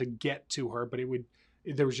able to get to her. But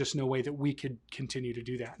there was just no way that we could continue to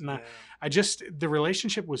do that. And the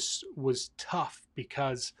relationship was tough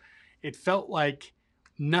because it felt like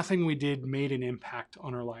nothing we did made an impact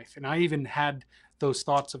on her life. And I even had those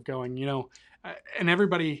thoughts of going, and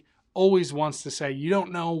everybody always wants to say, you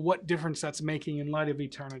don't know what difference that's making in light of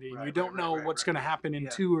eternity. You don't know what's going to happen in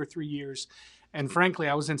 2 or 3 years. And frankly,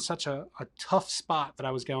 I was in such a tough spot that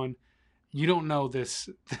I was going, you don't know this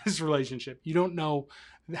relationship. You don't know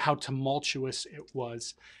how tumultuous it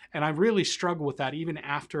was. And I really struggled with that even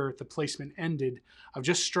after the placement ended, of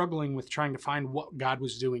just struggling with trying to find what God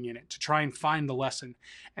was doing in it, to try and find the lesson.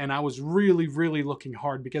 And I was really, really looking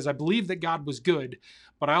hard because I believed that God was good,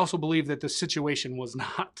 but I also believed that the situation was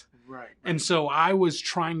not. Right. And so I was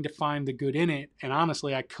trying to find the good in it, and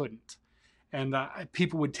honestly, I couldn't. And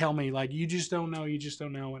people would tell me, like, you just don't know, you just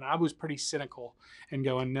don't know. And I was pretty cynical and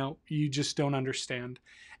going, no, you just don't understand.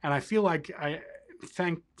 And I feel like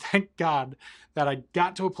thank God that I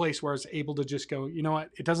got to a place where I was able to just go, you know what,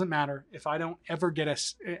 it doesn't matter. If I don't ever get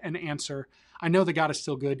an answer, I know that God is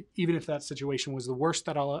still good, even if that situation was the worst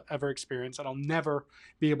that I'll ever experience, and I'll never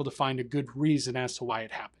be able to find a good reason as to why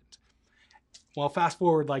it happened. Well, fast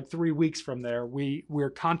forward like 3 weeks from there, we're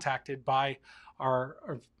contacted by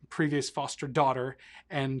our previous foster daughter,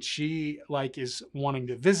 and she is wanting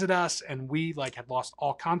to visit us, and we had lost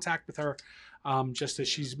all contact with her, just as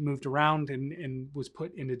she's moved around and was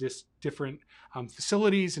put into different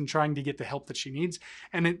facilities and trying to get the help that she needs.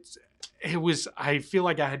 And I feel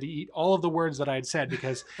like I had to eat all of the words that I had said,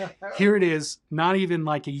 because here it is, not even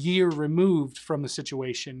like a year removed from the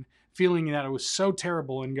situation, feeling that it was so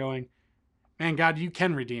terrible and going, man, God, you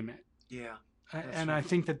can redeem it. Yeah. And right. I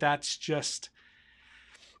think that's just,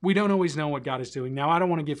 we don't always know what God is doing. Now, I don't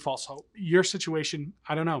want to give false hope. Your situation,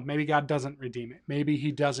 I don't know. Maybe God doesn't redeem it. Maybe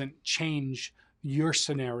he doesn't change your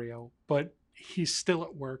scenario, but he's still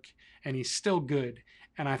at work and he's still good.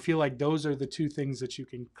 And I feel like those are the two things that you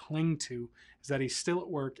can cling to, is that he's still at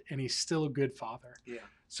work and he's still a good father. Yeah.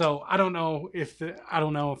 So I want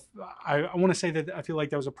to say that I feel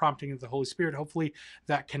like that was a prompting of the Holy Spirit. Hopefully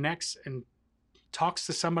that connects and talks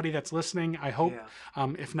to somebody that's listening, I hope.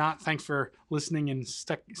 Yeah. If not, thanks for listening and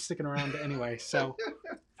sticking around anyway. So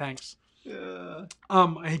thanks. Yeah.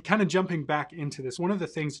 Kind of jumping back into this, one of the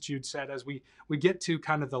things that you'd said as we get to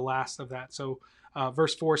kind of the last of that. So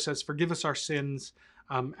verse 4 says, forgive us our sins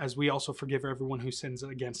as we also forgive everyone who sins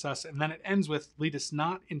against us. And then it ends with, lead us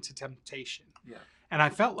not into temptation. Yeah. And I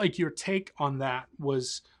felt like your take on that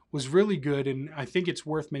was really good. And I think it's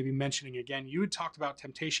worth maybe mentioning again. You had talked about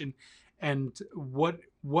temptation and what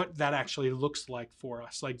that actually looks like for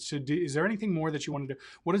us. Is there anything more that you want to do?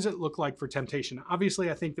 What does it look like for temptation?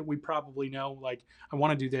 Obviously, I think that we probably know, I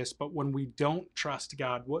want to do this, but when we don't trust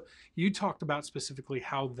God, what you talked about specifically,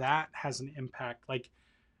 how that has an impact,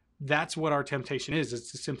 that's what our temptation is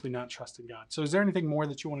to simply not trust in God. So is there anything more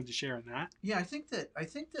that you wanted to share in that? Yeah, I think that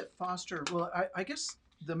Foster, well, I guess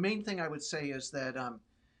the main thing I would say is that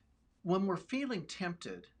when we're feeling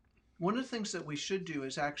tempted, one of the things that we should do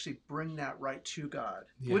is actually bring that right to God,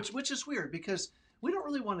 yeah. which is weird because we don't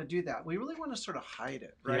really want to do that. We really want to sort of hide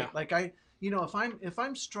it, right? Yeah. If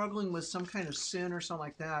I'm struggling with some kind of sin or something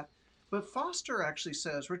like that, but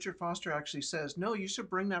Richard Foster actually says, no, you should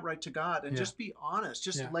bring that right to God and just be honest.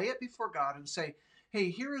 Just lay it before God and say, hey,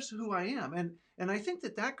 here is who I am. And I think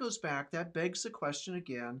that goes back, that begs the question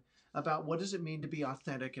again about what does it mean to be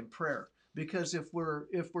authentic in prayer? Because if we're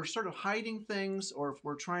sort of hiding things, or if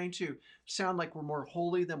we're trying to sound like we're more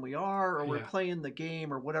holy than we are, or we're playing the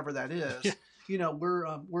game or whatever that is,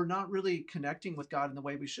 we're not really connecting with God in the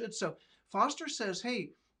way we should. So Foster says,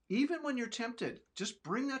 hey, even when you're tempted, just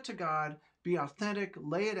bring that to God, be authentic,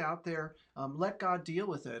 lay it out there, let God deal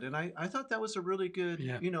with it. And I thought that was a really good,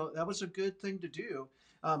 that was a good thing to do.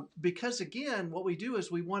 Because again, what we do is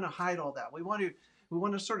we want to hide all that. We want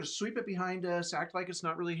to sort of sweep it behind us, act like it's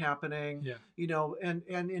not really happening, and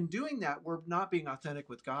in doing that, we're not being authentic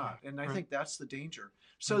with God. And I think that's the danger.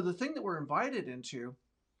 So the thing that we're invited into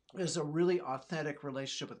is a really authentic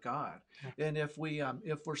relationship with God. Yeah. And if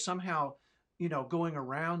we're somehow, going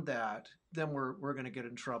around that, then we're going to get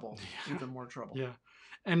in trouble, even more trouble. Yeah.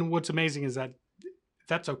 And what's amazing is that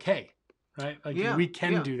that's okay. Right? We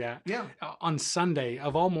can do that. Yeah. On Sunday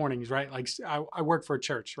of all mornings, right? I work for a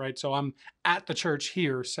church, right? So I'm at the church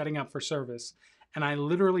here setting up for service. And I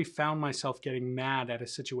literally found myself getting mad at a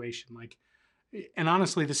situation. and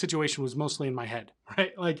honestly, the situation was mostly in my head,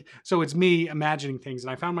 right? Like, so it's me imagining things,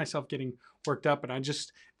 and I found myself getting worked up, and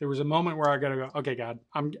there was a moment where I got to go, okay, God,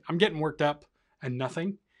 I'm getting worked up and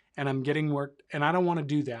nothing, and I'm getting worked, and I don't want to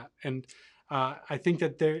do that. And I think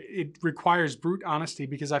that it requires brute honesty,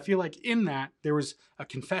 because I feel like in that there was a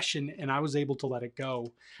confession, and I was able to let it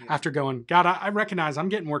go after going, God, I recognize I'm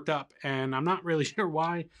getting worked up, and I'm not really sure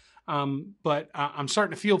why, but I'm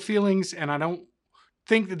starting to feel feelings, and I don't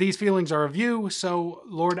think that these feelings are of you. So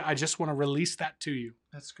Lord, I just want to release that to you.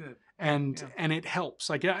 That's good. And it helps.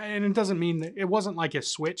 Like, and it doesn't mean that it wasn't like a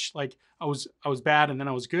switch. Like I was bad and then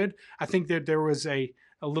I was good. I think that there was a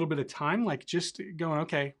little bit of time, like just going,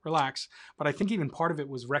 okay, relax. But I think even part of it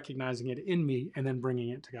was recognizing it in me and then bringing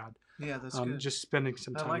it to God. Yeah, that's good. Just spending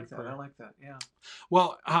some time. I like that. I like that. Yeah.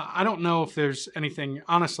 Well, I don't know if there's anything,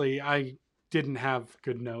 honestly, I didn't have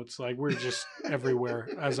good notes. Like, we're just everywhere,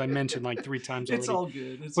 as I mentioned like 3 times already. It's all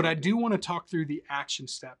good. But I do want to talk through the action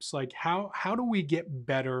steps. Like, how do we get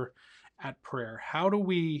better at prayer? How do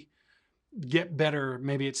we get better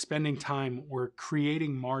maybe at spending time or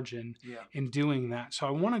creating margin in doing that? So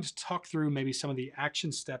I wanted to talk through maybe some of the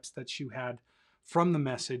action steps that you had from the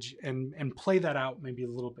message and play that out maybe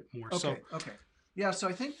a little bit more. Okay. Yeah, so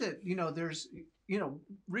I think that, there's,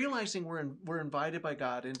 realizing we're invited by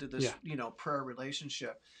God into this, prayer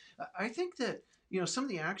relationship. I think that, some of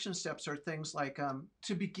the action steps are things like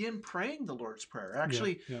to begin praying the Lord's Prayer.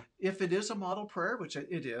 Actually, if it is a model prayer, which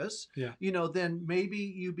it is, then maybe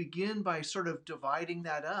you begin by sort of dividing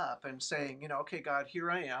that up and saying, okay, God,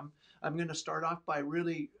 here I am. I'm going to start off by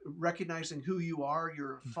really recognizing who you are,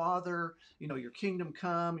 your Father, your kingdom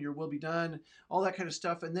come, your will be done, all that kind of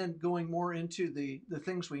stuff, and then going more into the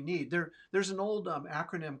things we need. There's an old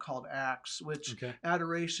acronym called ACTS, which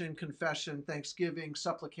adoration, confession, thanksgiving,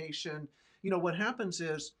 supplication. What happens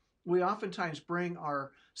is we oftentimes bring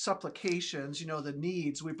our supplications, the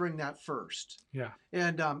needs, we bring that first. Yeah.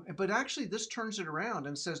 And but actually this turns it around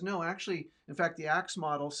and says, no, actually, in fact, the ACTS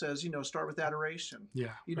model says, start with adoration.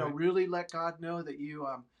 Yeah. Really let God know that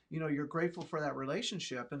you're grateful for that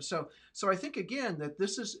relationship. And so I think again that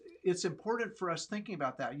it's important for us thinking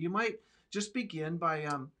about that. You might just begin by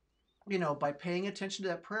by paying attention to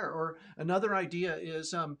that prayer. Or another idea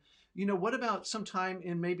is what about some time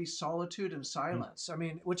in maybe solitude and silence? I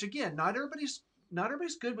mean, which again, not everybody's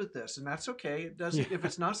good with this, and that's okay. It doesn't. If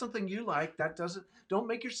it's not something you like, don't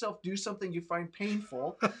make yourself do something you find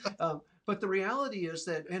painful. But the reality is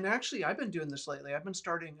that, and actually, I've been doing this lately. I've been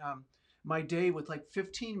starting my day with like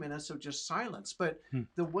 15 minutes of just silence. But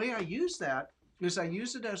the way I use that is I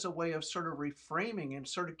use it as a way of sort of reframing and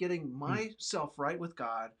sort of getting myself right with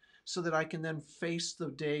God, so that I can then face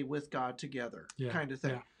the day with God together, kind of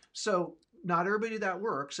thing. Yeah. So not everybody that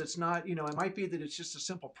works. It's not, it might be that it's just a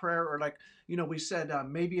simple prayer, or like, we said,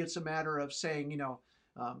 maybe it's a matter of saying,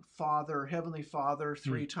 Father, Heavenly Father,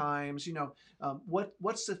 3 times,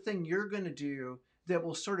 what's the thing you're going to do that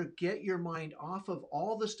will sort of get your mind off of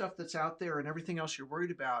all the stuff that's out there and everything else you're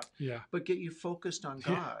worried about, but get you focused on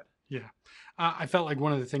God. Yeah. I felt like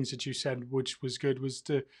one of the things that you said, which was good, was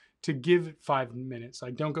to give 5 minutes.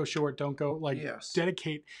 Like, don't go short, don't go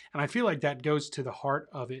dedicate. And I feel like that goes to the heart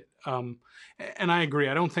of it. And I agree.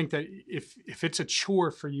 I don't think that if it's a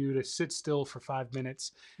chore for you to sit still for 5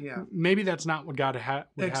 minutes, maybe that's not what God would have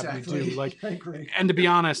you do. Like, I agree. And to be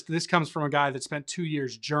honest, this comes from a guy that spent 2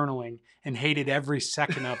 years journaling and hated every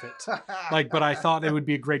second of it. But I thought it would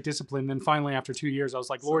be a great discipline. Then finally, after 2 years, I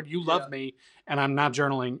was like, Lord, you love me, and I'm not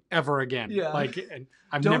journaling ever again. Yeah.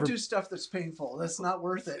 And Don't do stuff that's painful. That's not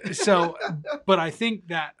worth it. So, but I think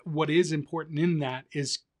that what is important in that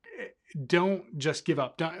is, don't just give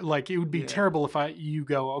up. It would be terrible if you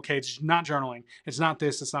go, okay, it's not journaling. It's not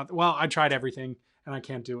this. It's not, well, I tried everything and I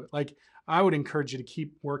can't do it. Like, I would encourage you to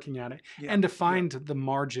keep working at it and to find the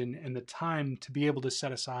margin and the time to be able to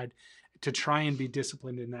set aside to try and be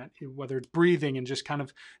disciplined in that, whether it's breathing and just kind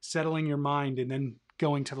of settling your mind and then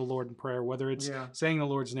going to the Lord in prayer, whether it's saying the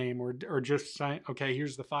Lord's name or just saying, okay,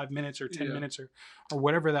 here's the 5 minutes or 10 minutes or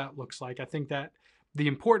whatever that looks like. I think that the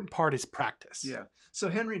important part is practice. Yeah. So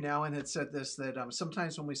Henry Nouwen had said this, that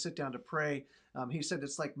sometimes when we sit down to pray, he said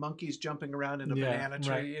it's like monkeys jumping around in a banana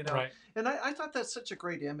tree, Right. And I thought that's such a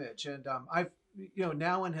great image. And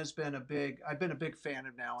Nouwen I've been a big fan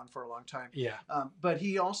of Nouwen for a long time. Yeah. But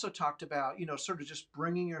he also talked about, sort of just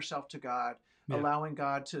bringing yourself to God, allowing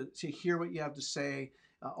God to hear what you have to say,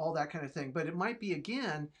 all that kind of thing. But it might be,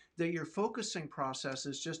 again, that your focusing process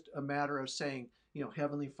is just a matter of saying,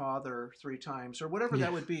 Heavenly Father 3 times or whatever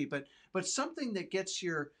that would be. But something that gets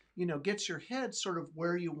your gets your head sort of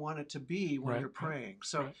where you want it to be when you're praying.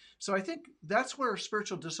 So, right. so I think that's where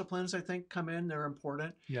spiritual disciplines, I think, come in. They're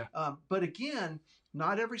important. Yeah. But again,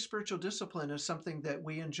 not every spiritual discipline is something that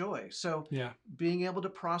we enjoy. So being able to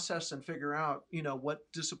process and figure out, what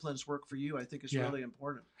disciplines work for you, I think is really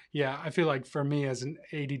important. Yeah. I feel like for me as an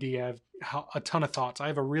ADD, I have a ton of thoughts. I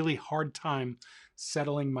have a really hard time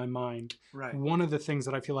settling my mind. Right. One of the things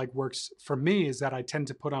that I feel like works for me is that I tend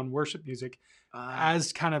to put on worship music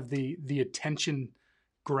as kind of the attention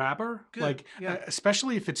grabber. Good. Like,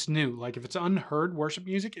 especially if it's new, like if it's unheard worship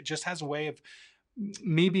music, it just has a way of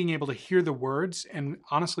me being able to hear the words and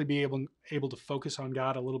honestly be able to focus on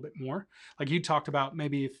God a little bit more. Like you talked about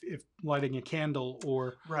maybe if lighting a candle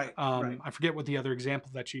or I forget what the other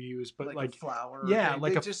example that you use, but like a flower.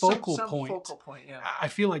 Like a focal point. Focal point. Yeah. I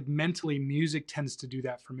feel like mentally music tends to do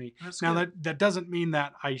that for me. That's now good. that doesn't mean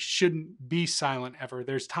that I shouldn't be silent ever.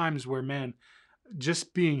 There's times where, man,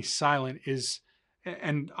 just being silent is,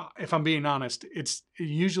 and if I'm being honest, it's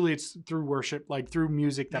usually through worship, like through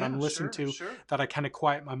music that I'm listening to, that I kind of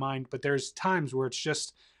quiet my mind. But there's times where it's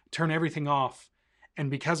just turn everything off.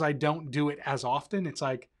 And because I don't do it as often, it's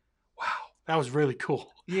like, wow, that was really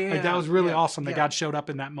cool. Yeah. Like that was really awesome that God showed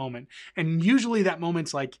up in that moment. And usually that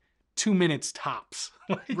moment's like 2 minutes tops.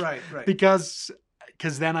 Right. Because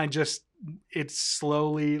then it's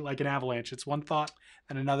slowly like an avalanche. It's one thought,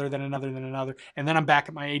 then another, then another, then another. And then I'm back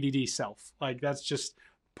at my ADD self. Like that's just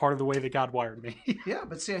part of the way that God wired me. Yeah,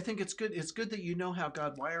 but see, I think it's good. It's good that you know how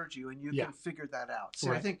God wired you and you can figure that out.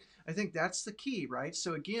 So I think that's the key, right?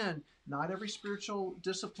 So again, not every spiritual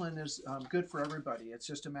discipline is good for everybody. It's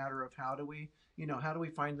just a matter of how do we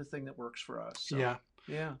find the thing that works for us. So,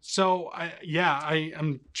 yeah. So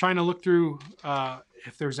I'm trying to look through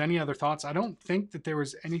if there's any other thoughts. I don't think that there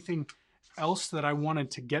was anything else that I wanted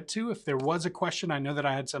to get to. If there was a question, I know that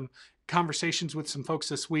I had some conversations with some folks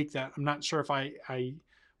this week that I'm not sure if I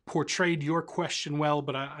portrayed your question well,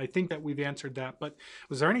 but I think that we've answered that. But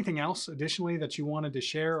was there anything else additionally that you wanted to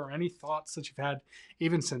share, or any thoughts that you've had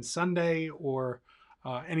even since Sunday, or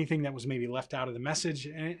anything that was maybe left out of the message?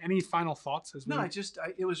 Any final thoughts? No,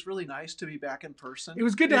 it was really nice to be back in person. It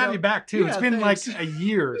was good to have you back too. It's been like a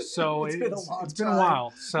year, so it's been a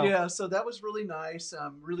while. So yeah, so that was really nice.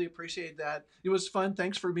 Really appreciate that. It was fun.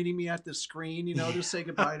 Thanks for meeting me at the screen, to say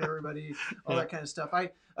goodbye to everybody, all that kind of stuff. I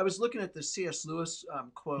was looking at the C.S. Lewis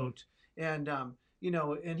quote, and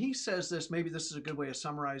and he says this. Maybe this is a good way of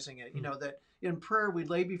summarizing it. That in prayer we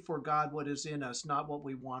lay before God what is in us, not what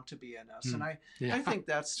we want to be in us. And I think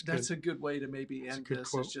that's a good way to maybe end this.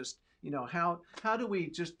 Quote. It's just how do we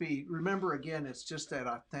just remember again? It's just that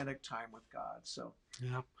authentic time with God. So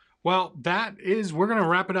yeah. Well, we're going to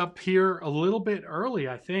wrap it up here a little bit early,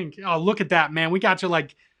 I think. Oh, look at that, man. We got you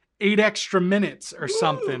like 8 extra minutes or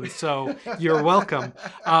something. So you're welcome.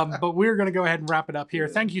 But we're going to go ahead and wrap it up here.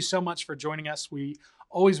 Thank you so much for joining us. We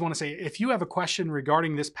always want to say, if you have a question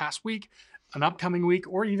regarding this past week, an upcoming week,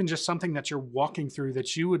 or even just something that you're walking through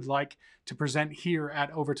that you would like to present here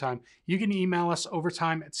at Overtime, you can email us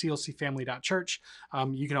overtime@clcfamily.church.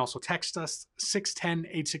 You can also text us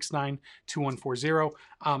 610-869-2140.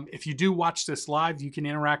 If you do watch this live, you can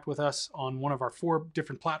interact with us on one of our 4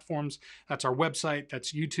 different platforms. That's our website,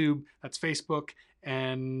 that's YouTube, that's Facebook,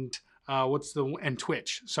 and and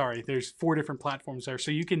Twitch. Sorry, there's 4 different platforms there.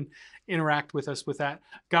 So you can interact with us with that.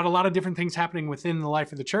 Got a lot of different things happening within the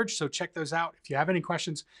life of the church, so check those out. If you have any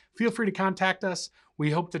questions, feel free to contact us.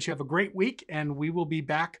 We hope that you have a great week, and we will be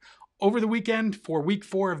back over the weekend for week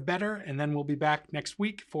 4 of Better, and then we'll be back next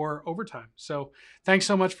week for Overtime. So thanks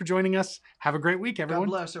so much for joining us. Have a great week, everyone.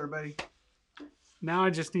 God bless everybody. Now I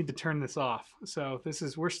just need to turn this off. So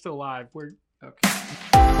we're still live. Okay.